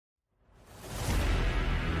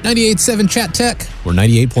98.7 Chat Tech, where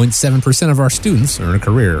 98.7% of our students earn a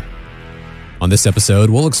career. On this episode,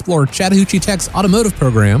 we'll explore Chattahoochee Tech's automotive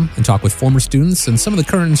program and talk with former students and some of the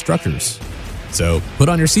current instructors. So put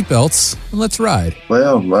on your seatbelts and let's ride.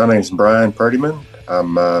 Well, my name's Brian Purdyman.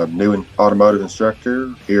 I'm a new automotive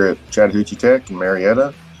instructor here at Chattahoochee Tech in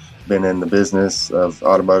Marietta. Been in the business of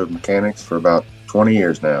automotive mechanics for about 20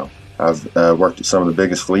 years now. I've worked at some of the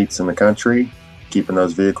biggest fleets in the country, keeping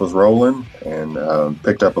those vehicles rolling, and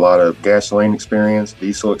picked up a lot of gasoline experience,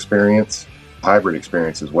 diesel experience, hybrid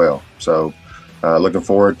experience as well. So looking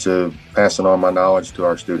forward to passing on my knowledge to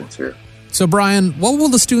our students here. So Brian, what will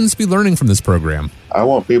the students be learning from this program? I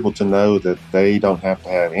want people to know that they don't have to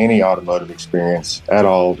have any automotive experience at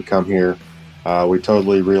all to come here. We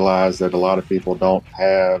totally realize that a lot of people don't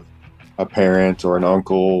have a parent or an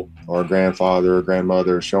uncle or a grandfather or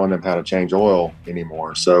grandmother showing them how to change oil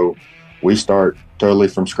anymore. So we start totally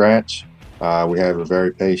from scratch. We have a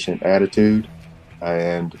very patient attitude,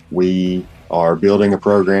 and we are building a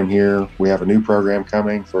program here. We have a new program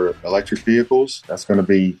coming for electric vehicles. That's going to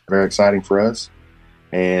be very exciting for us.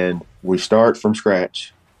 And we start from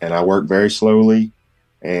scratch, and I work very slowly,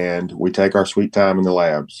 and we take our sweet time in the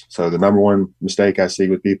labs. So the number one mistake I see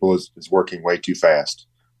with people is working way too fast.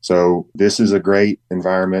 So this is a great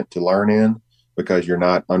environment to learn in because you're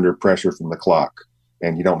not under pressure from the clock,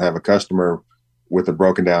 and you don't have a customer with a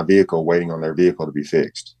broken down vehicle waiting on their vehicle to be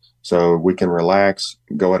fixed. So we can relax,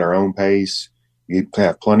 go at our own pace. You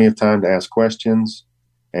have plenty of time to ask questions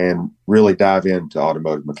and really dive into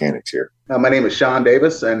automotive mechanics here. My name is Sean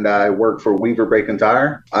Davis, and I work for Weaver Brake and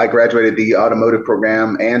Tire. I graduated the automotive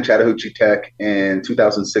program and Chattahoochee Tech in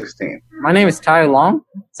 2016. My name is Ty Long.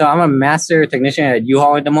 So I'm a master technician at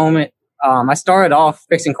U-Haul at the moment. I started off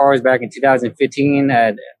fixing cars back in 2015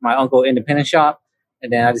 at my uncle's independent shop.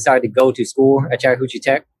 And then I decided to go to school at Chattahoochee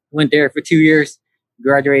Tech. Went there for 2 years,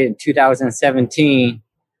 graduated in 2017.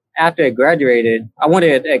 After I graduated, I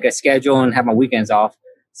wanted like a schedule and have my weekends off.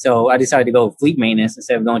 So I decided to go fleet maintenance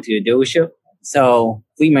instead of going to the dealership. So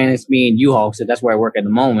fleet maintenance means U-Haul, so that's where I work at the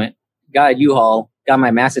moment. Got a U-Haul, got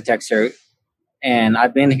my Master Tech cert, and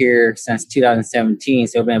I've been here since 2017,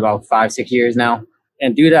 so it's been about 5-6 years now.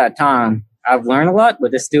 And through that time, I've learned a lot,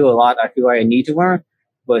 but there's still a lot I feel like I need to learn.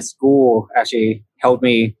 But school actually helped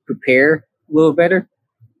me prepare a little better.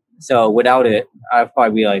 So without it, I'd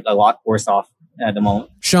probably be like a lot worse off at the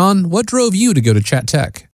moment. Sean, what drove you to go to Chat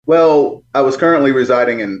Tech? Well, I was currently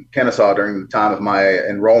residing in Kennesaw during the time of my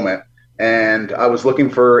enrollment, and I was looking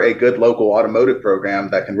for a good local automotive program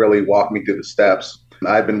that can really walk me through the steps.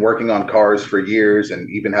 I've been working on cars for years and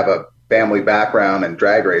even have a family background in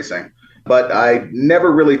drag racing, but I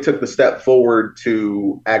never really took the step forward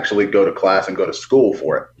to actually go to class and go to school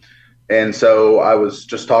for it. And so I was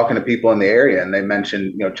just talking to people in the area, and they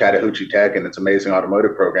mentioned, Chattahoochee Tech and its amazing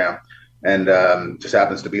automotive program, and just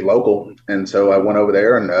happens to be local. And so I went over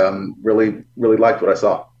there and really, really liked what I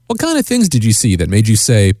saw. What kind of things did you see that made you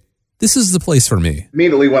say, this is the place for me?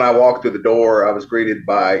 Immediately when I walked through the door, I was greeted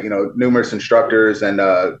by, numerous instructors, and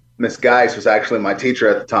Miss Geis was actually my teacher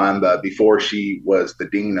at the time before she was the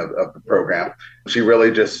dean of the program. She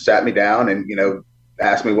really just sat me down and,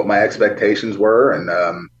 asked me what my expectations were,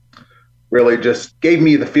 and really just gave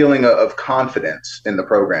me the feeling of confidence in the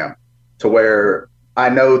program to where I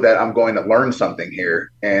know that I'm going to learn something here,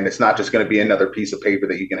 and it's not just going to be another piece of paper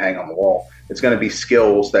that you can hang on the wall. It's going to be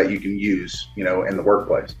skills that you can use, in the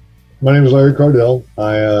workplace. My name is Larry Cardell.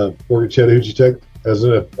 I work at Chattahoochee Tech as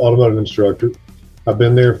an automotive instructor. I've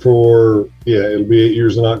been there for, it'll be 8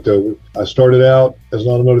 years in October. I started out as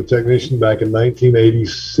an automotive technician back in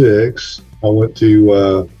 1986. I went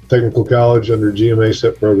to technical college under GMA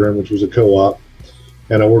SET program, which was a co-op,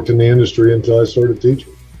 and I worked in the industry until I started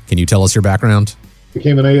teaching. Can you tell us your background?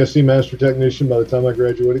 Became an ASE master technician by the time I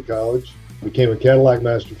graduated college. Became a Cadillac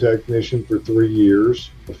master technician for 3 years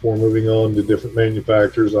before moving on to different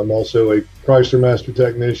manufacturers. I'm also a Chrysler master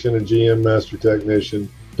technician, a GM master technician.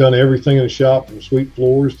 Done everything in the shop from sweep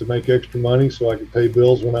floors to make extra money so I could pay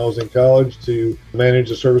bills when I was in college to manage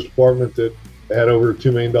a service department that had over a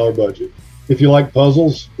 $2 million budget. If you like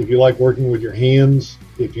puzzles, if you like working with your hands,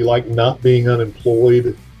 if you like not being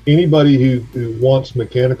unemployed, anybody who wants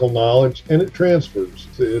mechanical knowledge, and it transfers.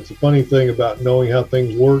 It's a funny thing about knowing how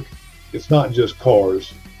things work. It's not just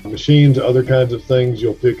cars. Machines, other kinds of things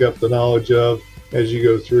you'll pick up the knowledge of as you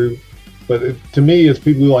go through. But to me, it's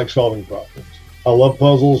people who like solving problems. I love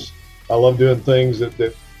puzzles. I love doing things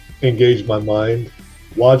that engage my mind.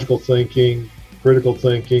 Logical thinking, critical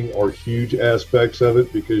thinking are huge aspects of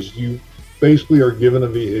it because you basically are given a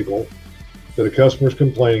vehicle that a customer's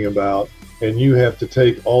complaining about, and you have to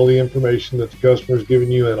take all the information that the customer is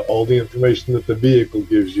giving you and all the information that the vehicle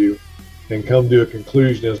gives you and come to a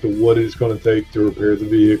conclusion as to what it's going to take to repair the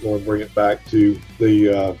vehicle and bring it back to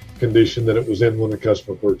the condition that it was in when the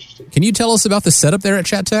customer purchased it. Can you tell us about the setup there at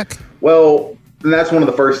Chat Tech? Well, that's one of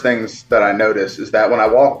the first things that I noticed is that when I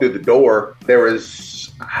walked through the door, there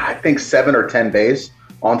was, I think, 7 or 10 bays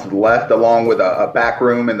onto the left, along with a back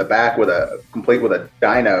room in the back complete with a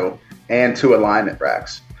dyno and 2 alignment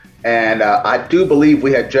racks. And I do believe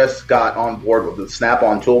we had just got on board with the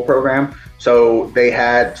Snap-on tool program. So they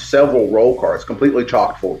had several roll carts completely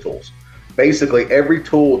chock full of tools. Basically, every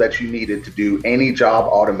tool that you needed to do any job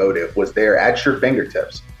automotive was there at your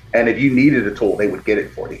fingertips. And if you needed a tool, they would get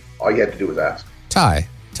it for you. All you had to do was ask. Ty,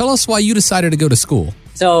 tell us why you decided to go to school.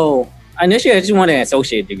 So initially, I just wanted an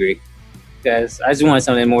associate degree because I just wanted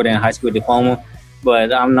something more than a high school diploma.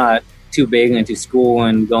 But I'm not too big into school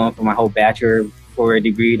and going for my whole bachelor for a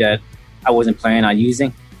degree that I wasn't planning on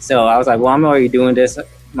using. So I was like, well, I'm already doing this.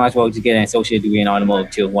 Might as well just get an associate degree in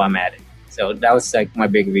automotive too while I'm at it. So that was like my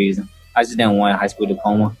big reason. I just didn't want a high school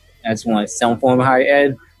diploma. I just wanted some form of higher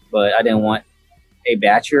ed, but I didn't want a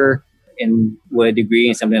bachelor with a degree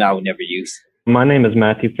in something I would never use. My name is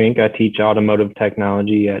Matthew Fink. I teach automotive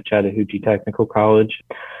technology at Chattahoochee Technical College.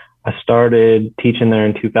 I started teaching there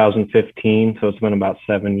in 2015, so it's been about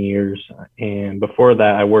 7 years. And before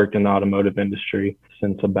that, I worked in the automotive industry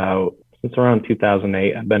since around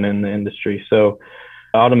 2008. I've been in the industry. So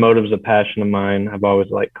automotive is a passion of mine. I've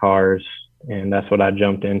always liked cars, and that's what I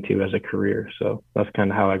jumped into as a career. So that's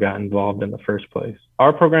kind of how I got involved in the first place.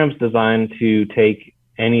 Our program is designed to take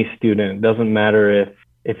any student. It doesn't matter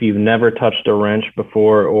if you've never touched a wrench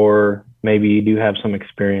before or maybe you do have some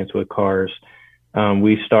experience with cars.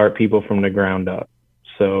 We start people from the ground up.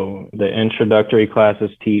 So the introductory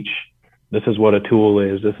classes teach, this is what a tool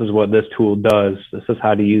is. This is what this tool does. This is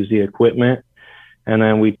how to use the equipment. And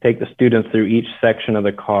then we take the students through each section of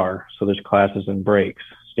the car. So there's classes in brakes,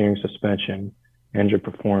 steering, suspension, engine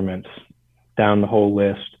performance, down the whole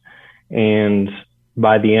list. And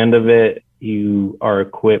by the end of it, you are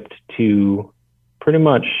equipped to pretty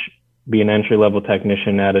much be an entry-level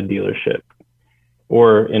technician at a dealership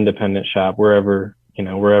or independent shop, wherever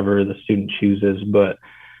the student chooses. But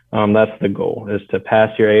that's the goal, is to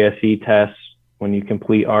pass your ASE tests when you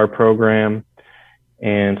complete our program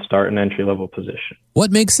and start an entry-level position. What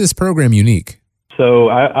makes this program unique? So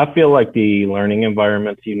I feel like the learning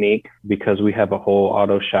environment's unique because we have a whole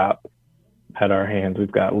auto shop at our hands.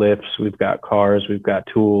 We've got lifts, we've got cars, we've got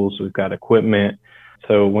tools, we've got equipment.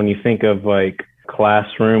 So when you think of like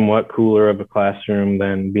classroom, what cooler of a classroom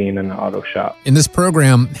than being in an auto shop? In this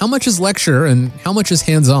program, how much is lecture and how much is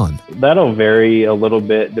hands-on? That'll vary a little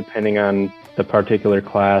bit depending on the particular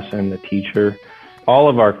class and the teacher. All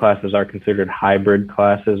of our classes are considered hybrid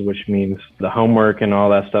classes, which means the homework and all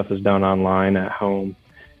that stuff is done online at home.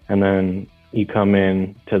 And then you come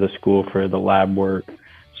in to the school for the lab work.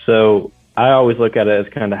 So I always look at it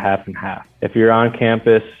as kind of half and half. If you're on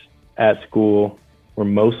campus at school, we're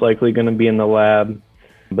most likely going to be in the lab,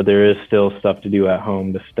 but there is still stuff to do at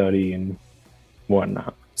home to study and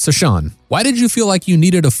whatnot. So Sean, why did you feel like you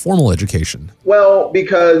needed a formal education? Well,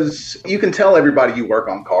 because you can tell everybody you work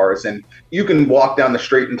on cars, and you can walk down the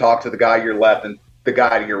street and talk to the guy to your left and the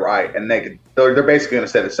guy to your right, and they're basically going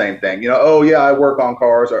to say the same thing. Oh yeah, I work on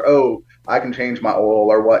cars, or oh, I can change my oil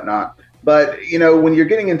or whatnot. But when you're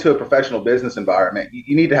getting into a professional business environment,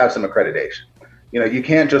 you need to have some accreditation. You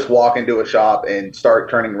can't just walk into a shop and start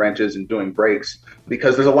turning wrenches and doing brakes,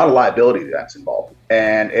 because there's a lot of liability that's involved.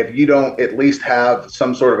 And if you don't at least have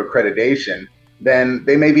some sort of accreditation, then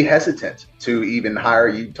they may be hesitant to even hire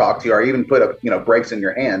you, talk to you, or even put brakes in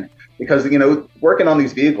your hand, because, working on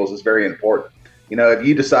these vehicles is very important. If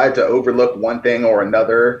you decide to overlook one thing or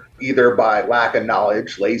another, either by lack of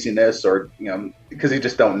knowledge, laziness, or, because you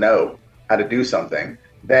just don't know how to do something,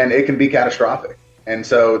 then it can be catastrophic. And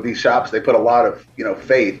so these shops, they put a lot of,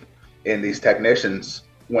 faith in these technicians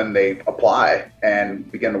when they apply and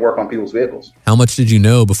begin to work on people's vehicles. How much did you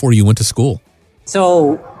know before you went to school?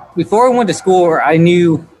 So before I went to school, I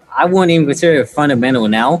knew I wouldn't even consider it fundamental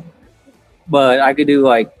now, but I could do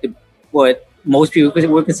what most people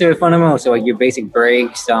would consider fundamental. So like your basic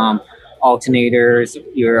brakes, alternators,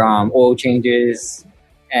 your oil changes,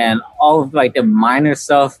 and all of like the minor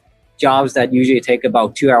stuff, jobs that usually take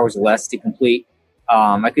about 2 hours less to complete.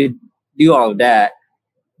 I could do all of that.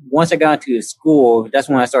 Once I got into school, that's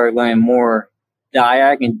when I started learning more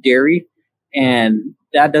diag and dairy. And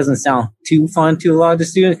that doesn't sound too fun to a lot of the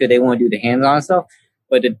students because they want to do the hands-on stuff.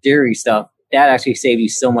 But the dairy stuff, that actually saves you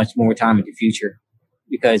so much more time in the future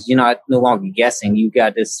because you're no longer guessing. You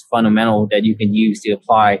got this fundamental that you can use to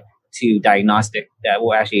apply to diagnostic that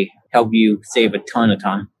will actually help you save a ton of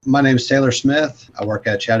time. My name is Taylor Smith. I work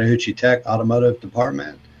at Chattahoochee Tech Automotive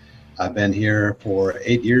Department. I've been here for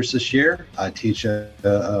 8 years this year. I teach a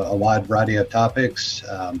wide variety of topics,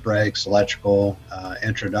 brakes, electrical,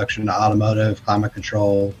 introduction to automotive, climate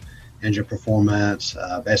control, engine performance,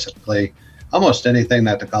 basically almost anything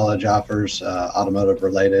that the college offers automotive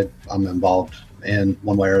related. I'm involved in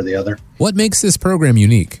one way or the other. What makes this program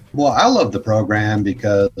unique? Well, I love the program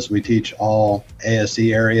because we teach all ASE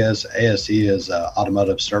areas. ASE is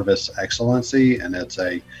Automotive Service Excellency, and it's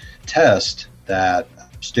a test that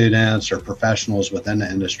students or professionals within the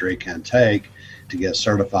industry can take to get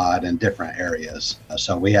certified in different areas.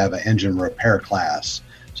 So we have an engine repair class.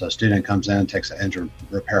 So a student comes in, takes an engine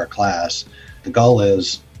repair class. The goal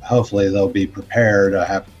is hopefully they'll be prepared to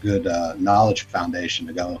have a good knowledge foundation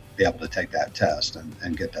to go be able to take that test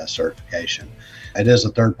and get that certification. It is a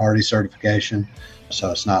third-party certification,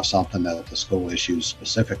 so it's not something that the school issues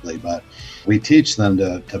specifically, but we teach them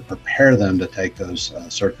to prepare them to take those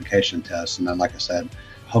certification tests, and then, like I said,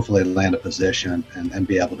 hopefully land a position and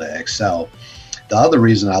be able to excel. The other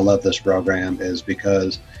reason I love this program is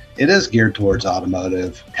because it is geared towards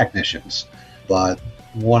automotive technicians, but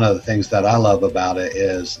one of the things that I love about it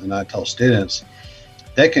is, and I tell students,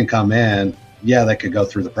 they can come in, they could go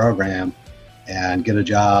through the program and get a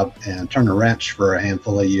job and turn a wrench for a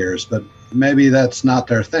handful of years, but maybe that's not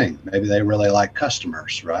their thing. Maybe they really like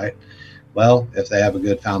customers, right? Well, if they have a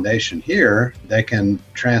good foundation here, they can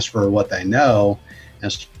transfer what they know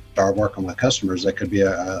and start working with customers. They could be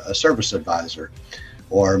a service advisor,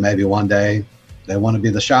 or maybe one day they want to be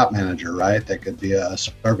the shop manager, right? They could be a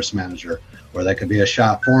service manager, or they could be a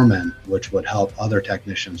shop foreman, which would help other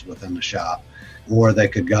technicians within the shop. Or they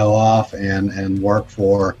could go off and work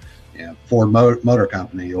for Ford Motor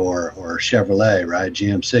Company or Chevrolet, right,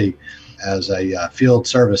 GMC, as a field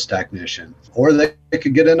service technician. Or they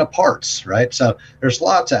could get into parts, right? So there's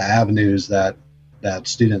lots of avenues that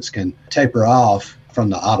students can taper off from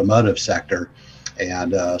the automotive sector.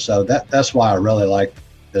 And so that's why I really like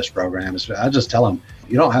this program. I just tell them,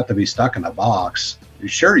 you don't have to be stuck in a box.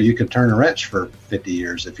 Sure, you could turn a wrench for 50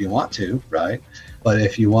 years if you want to, right? But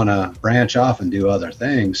if you want to branch off and do other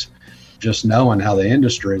things, just knowing how the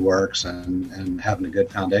industry works and having a good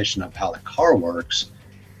foundation of how the car works,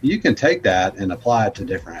 you can take that and apply it to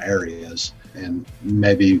different areas and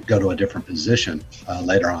maybe go to a different position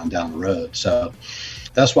later on down the road. So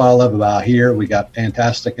that's what I love about here. We got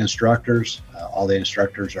fantastic instructors. All the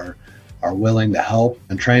instructors are willing to help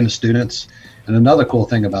and train the students. And another cool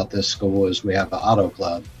thing about this school is we have an auto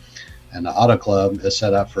club. And the auto club is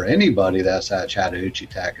set up for anybody that's at Chattahoochee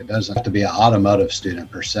Tech. It doesn't have to be an automotive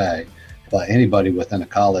student per se, but anybody within a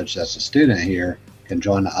college that's a student here can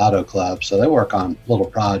join the auto club. So they work on little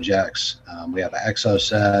projects. We have an Exo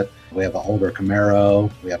set, we have an older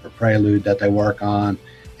Camaro, we have a Prelude that they work on.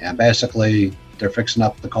 And basically, they're fixing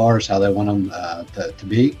up the cars how they want them to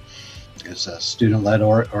be. It's a student-led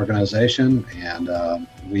organization, and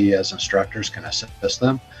we as instructors can assist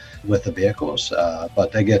them with the vehicles,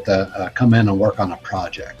 but they get to come in and work on a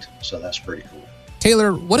project. So that's pretty cool.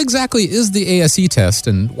 Taylor, what exactly is the ASE test,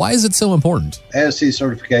 and why is it so important? ASE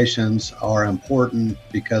certifications are important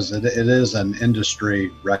because it is an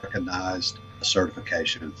industry-recognized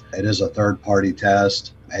certification. It is a third-party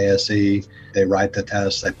test. ASE, they write the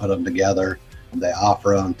tests, they put them together, they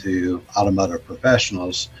offer them to automotive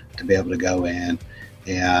professionals to be able to go in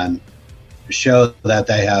and show that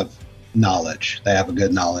they have knowledge. They have a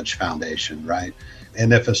good knowledge foundation, right?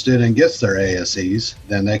 And if a student gets their ASEs,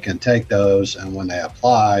 then they can take those, and when they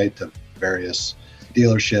apply to various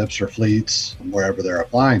dealerships or fleets, wherever they're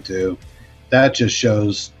applying to, that just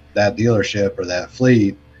shows that dealership or that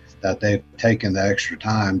fleet that they've taken the extra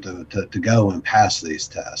time to go and pass these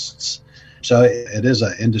tests. So it is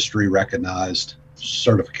an industry recognized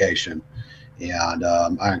certification. And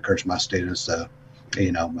I encourage my students to,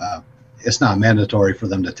 it's not mandatory for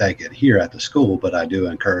them to take it here at the school, but I do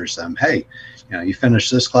encourage them, hey, you finish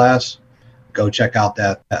this class, go check out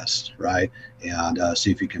that test, right? And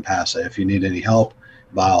see if you can pass it. If you need any help,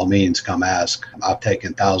 by all means, come ask. I've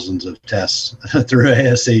taken thousands of tests through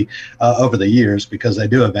ASE over the years because they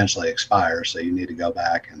do eventually expire. So you need to go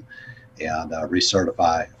back and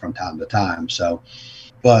recertify from time to time. So,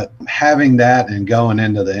 but having that and going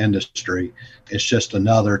into the industry, it's just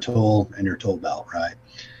another tool in your tool belt, right?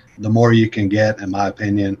 The more you can get, in my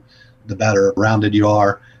opinion, the better rounded you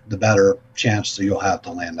are, the better chance that you'll have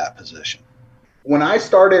to land that position. When I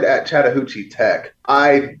started at Chattahoochee Tech,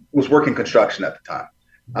 I was working construction at the time.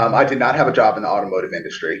 I did not have a job in the automotive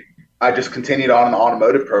industry. I just continued on in the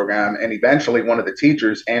automotive program. And eventually one of the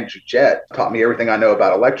teachers, Andrew Jett, taught me everything I know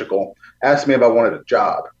about electrical, asked me if I wanted a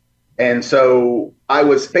job. And so I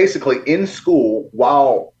was basically in school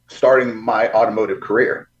while starting my automotive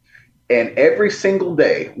career. And every single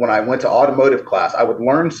day when I went to automotive class, I would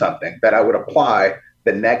learn something that I would apply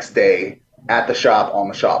the next day at the shop on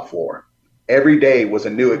the shop floor. Every day was a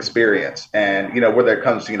new experience. And, whether it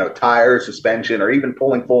comes to, tires, suspension, or even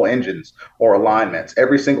pulling full engines or alignments,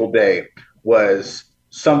 every single day was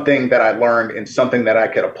something that I learned and something that I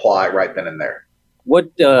could apply right then and there.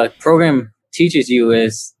 What the program teaches you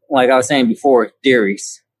is, like I was saying before,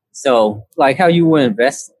 theories. So like how you would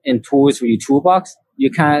invest in tools for your toolbox,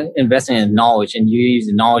 you're kind of investing in knowledge, and you use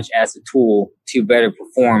the knowledge as a tool to better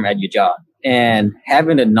perform at your job. And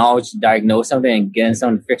having the knowledge to diagnose something and getting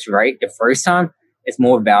something fixed right the first time is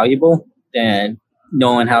more valuable than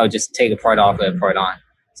knowing how to just take a part off and part on.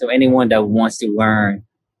 So anyone that wants to learn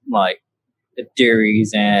like the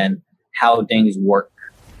theories and how things work.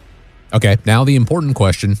 Okay, now the important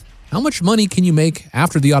question. How much money can you make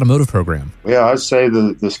after the automotive program? Yeah, I'd say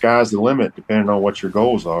the sky's the limit, depending on what your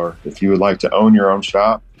goals are. If you would like to own your own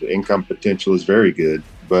shop, the income potential is very good.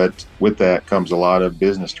 But with that comes a lot of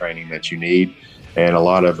business training that you need and a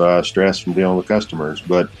lot of stress from dealing with customers.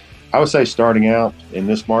 But I would say starting out in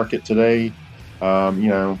this market today,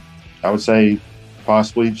 I would say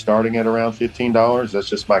possibly starting at around $15. That's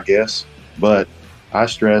just my guess. But I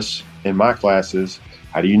stress in my classes,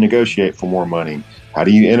 how do you negotiate for more money? How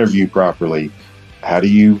do you interview properly? How do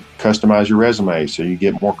you customize your resume so you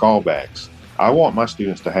get more callbacks? I want my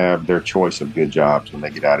students to have their choice of good jobs when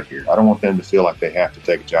they get out of here. I don't want them to feel like they have to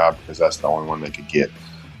take a job because that's the only one they could get.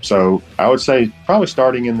 So I would say probably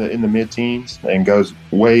starting in the mid-teens and goes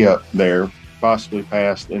way up there, possibly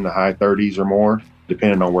past in the high 30s or more,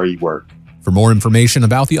 depending on where you work. For more information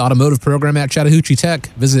about the automotive program at Chattahoochee Tech,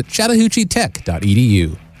 visit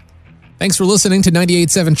chattahoocheetech.edu. Thanks for listening to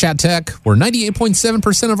 98.7 Chat Tech, where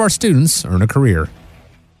 98.7% of our students earn a career.